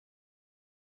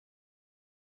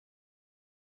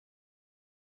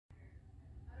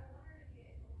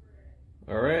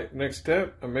Alright, next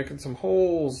step, I'm making some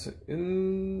holes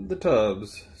in the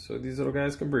tubs so these little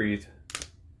guys can breathe.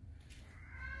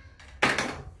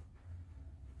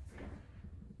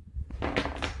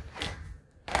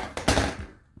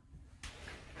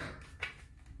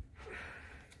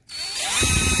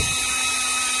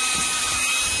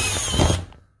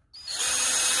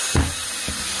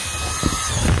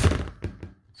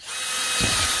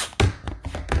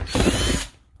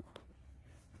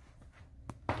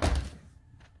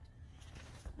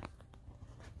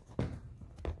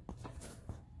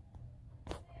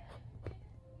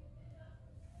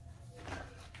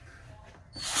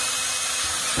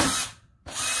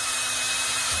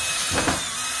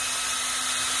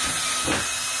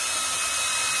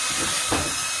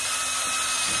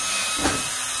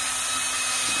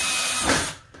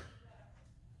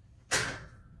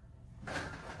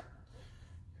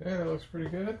 Okay, that looks pretty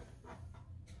good.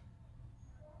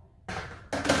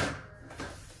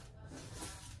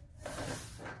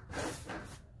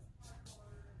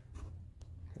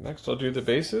 Next I'll do the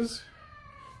bases,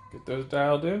 get those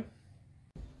dialed in.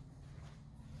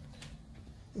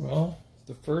 Well,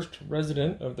 the first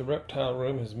resident of the reptile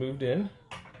room has moved in.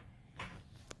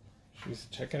 She's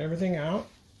checking everything out.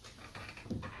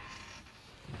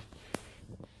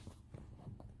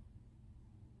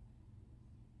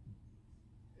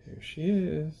 Here she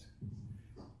is,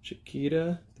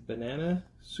 Chiquita, the banana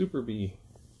super bee.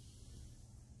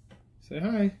 Say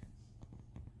hi.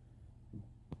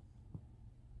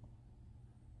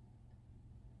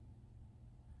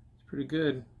 It's pretty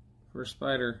good for a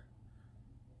spider.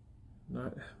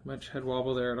 Not much head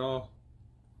wobble there at all.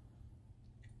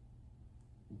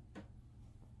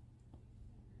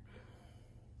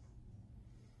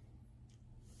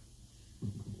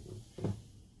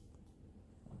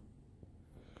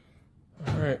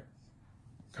 Alright,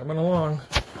 coming along.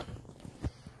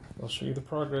 I'll show you the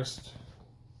progress.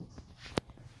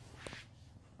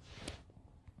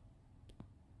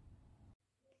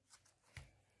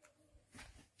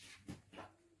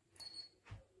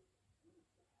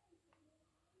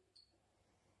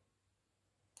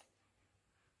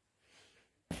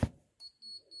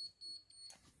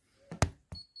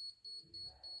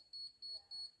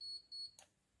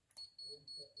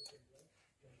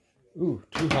 Ooh,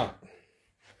 too hot.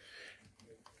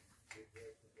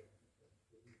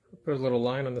 Put a little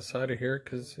line on the side of here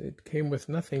because it came with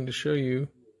nothing to show you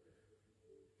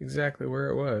exactly where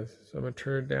it was. So I'm going to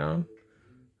turn it down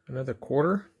another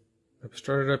quarter. I've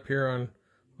started up here on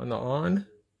the on.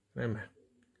 I'm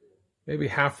maybe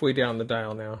halfway down the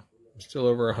dial now. I'm still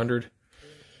over 100.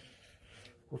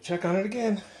 We'll check on it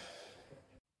again.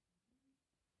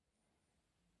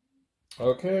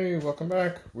 Okay, welcome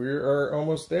back. We are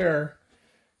almost there.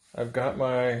 I've got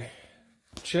my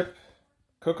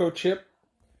cocoa chip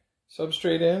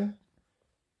substrate in.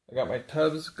 I got my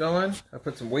tubs going. I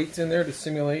put some weights in there to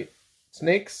simulate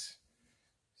snakes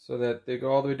so that they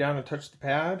go all the way down and touch the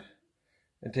pad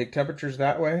and take temperatures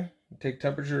that way. Take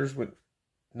temperatures with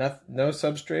no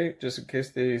substrate just in case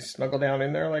they snuggle down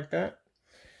in there like that.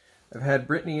 I've had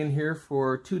Brittany in here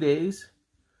for 2 days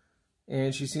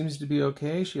and she seems to be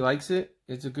okay. She likes it.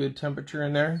 It's a good temperature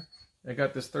in there. I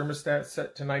got this thermostat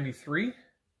set to 93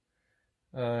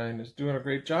 and it's doing a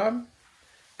great job.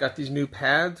 Got these new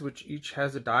pads, which each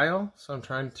has a dial, so I'm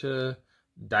trying to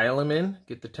dial them in,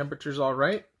 get the temperatures all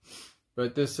right.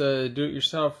 But this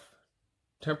do-it-yourself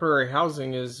temporary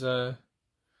housing is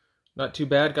not too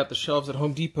bad. Got the shelves at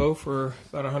Home Depot for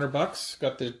about $100.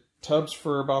 Got the tubs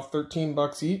for about 13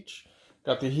 bucks each.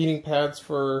 Got the heating pads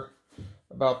for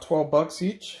about 12 bucks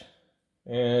each.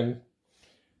 And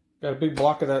got a big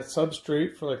block of that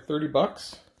substrate for like 30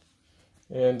 bucks.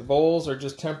 And the bowls are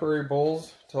just temporary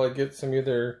bowls until I get some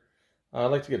either, I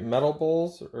like to get metal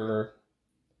bowls or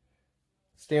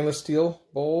stainless steel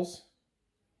bowls.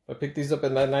 I pick these up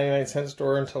at that 99-cent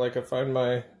store until I can find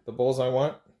the bowls I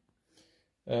want.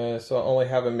 So I'll only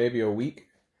have them maybe a week.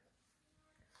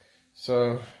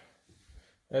 So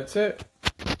that's it.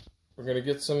 We're going to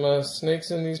get some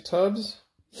snakes in these tubs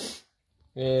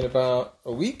in about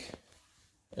a week.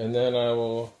 And then I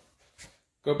will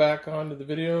go back onto the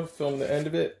video, film the end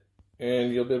of it,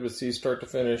 and you'll be able to see start to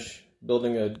finish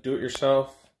building a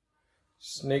do-it-yourself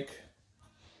snake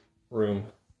room.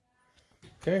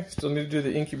 Okay, still need to do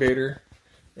the incubator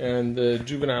and the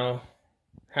juvenile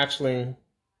hatchling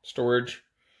storage,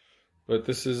 but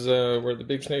this is where the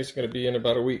big snakes are going to be in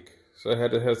about a week. So I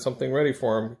had to have something ready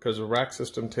for them because the rack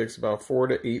system takes about 4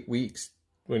 to 8 weeks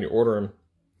when you order them.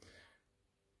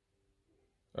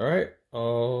 All right,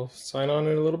 I'll sign on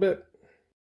in a little bit.